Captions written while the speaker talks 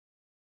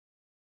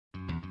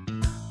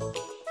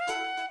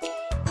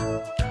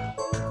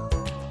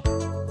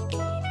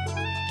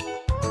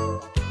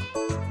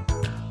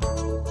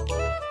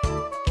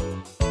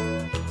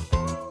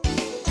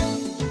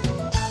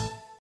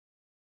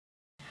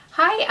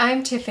Hi,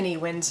 I'm Tiffany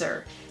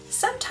Windsor.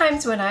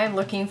 Sometimes when I'm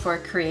looking for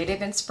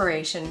creative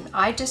inspiration,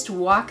 I just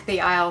walk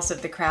the aisles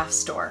of the craft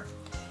store.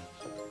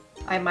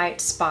 I might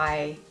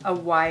spy a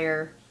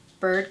wire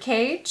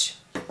birdcage,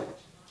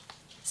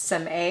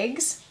 some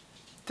eggs,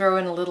 throw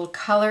in a little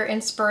color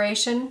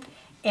inspiration,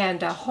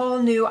 and a whole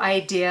new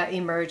idea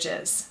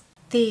emerges.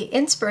 The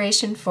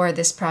inspiration for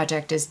this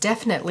project is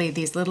definitely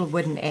these little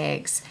wooden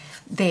eggs.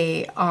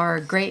 They are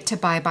great to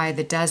buy by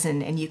the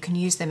dozen, and you can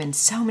use them in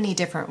so many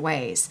different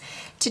ways.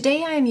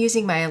 Today I am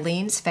using my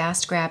Aleene's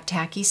Fast Grab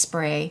Tacky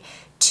Spray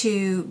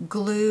to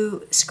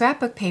glue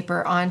scrapbook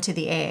paper onto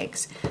the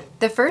eggs.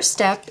 The first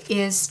step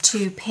is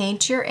to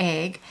paint your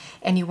egg,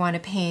 and you want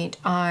to paint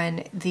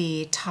on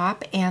the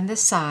top and the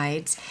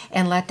sides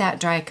and let that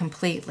dry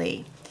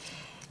completely.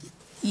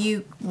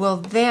 You will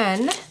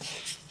then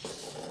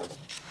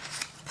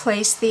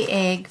place the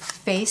egg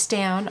face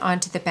down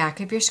onto the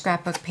back of your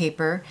scrapbook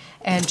paper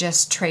and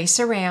just trace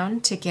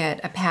around to get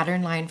a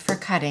pattern line for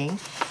cutting,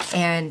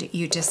 and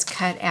you just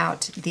cut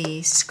out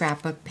the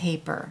scrapbook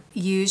paper.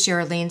 Use your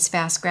Aleene's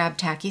Fast Grab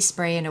Tacky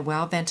Spray in a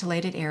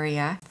well-ventilated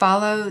area.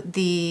 Follow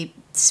the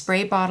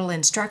spray bottle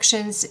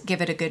instructions,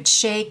 give it a good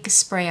shake,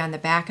 spray on the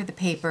back of the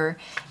paper,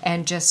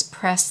 and just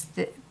press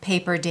the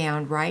paper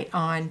down right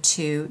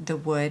onto the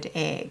wood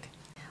egg.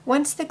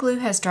 Once the glue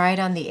has dried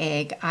on the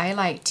egg, I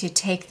like to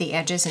take the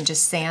edges and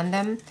just sand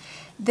them.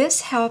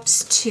 This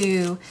helps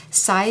to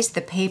size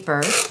the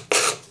paper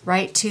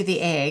right to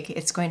the egg.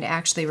 It's going to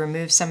actually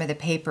remove some of the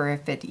paper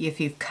if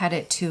you've cut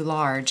it too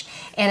large,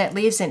 and it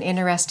leaves an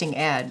interesting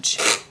edge.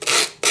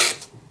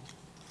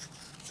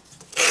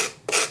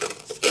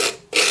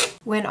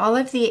 When all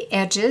of the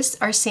edges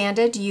are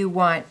sanded, you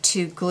want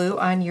to glue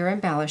on your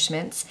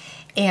embellishments.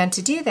 And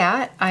to do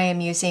that, I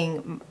am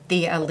using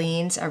the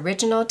Aleene's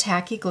Original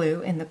Tacky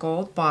Glue in the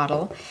gold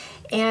bottle.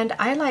 And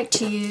I like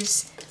to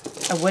use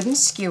a wooden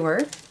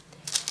skewer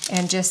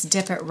and just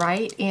dip it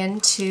right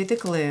into the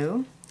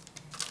glue.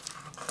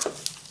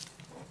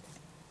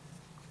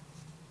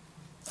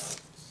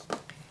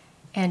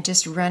 And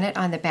just run it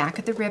on the back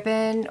of the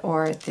ribbon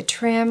or the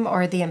trim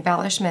or the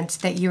embellishments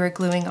that you are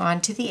gluing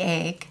onto the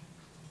egg.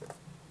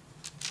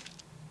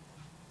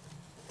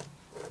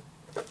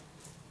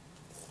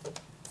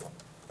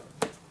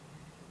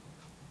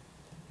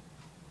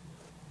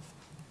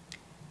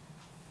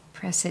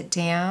 Press it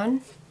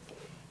down,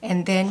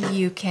 and then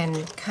you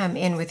can come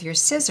in with your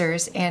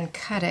scissors and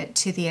cut it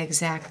to the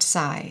exact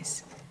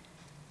size.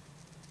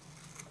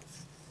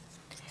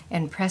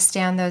 And press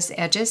down those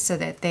edges so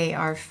that they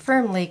are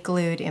firmly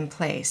glued in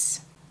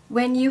place.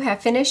 When you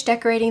have finished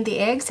decorating the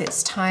eggs,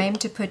 it's time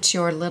to put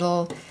your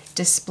little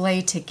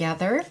display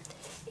together.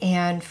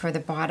 And for the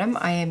bottom,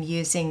 I am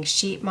using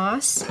sheet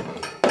moss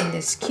in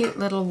this cute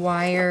little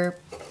wire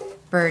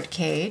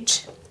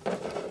birdcage.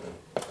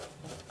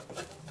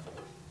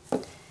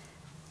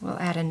 We'll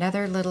add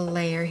another little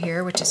layer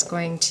here, which is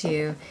going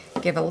to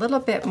give a little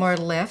bit more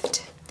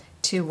lift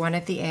to one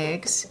of the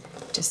eggs.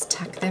 Just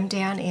tuck them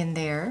down in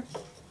there.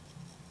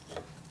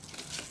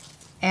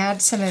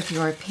 Add some of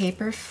your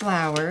paper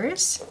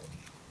flowers.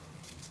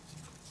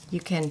 You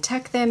can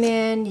tuck them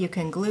in, you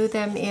can glue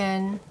them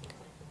in.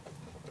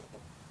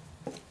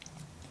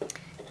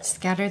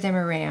 Scatter them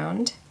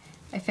around.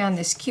 I found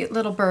this cute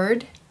little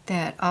bird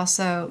that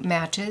also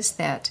matches,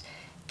 that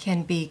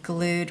can be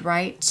glued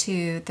right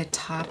to the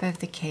top of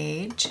the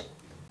cage.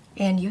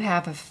 And you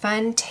have a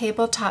fun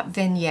tabletop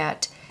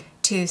vignette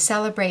to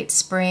celebrate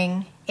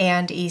spring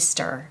and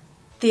Easter.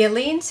 The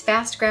Aleene's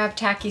Fast Grab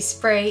Tacky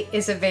Spray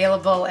is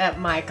available at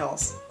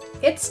Michael's.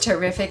 It's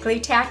terrifically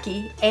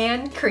tacky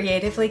and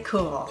creatively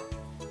cool.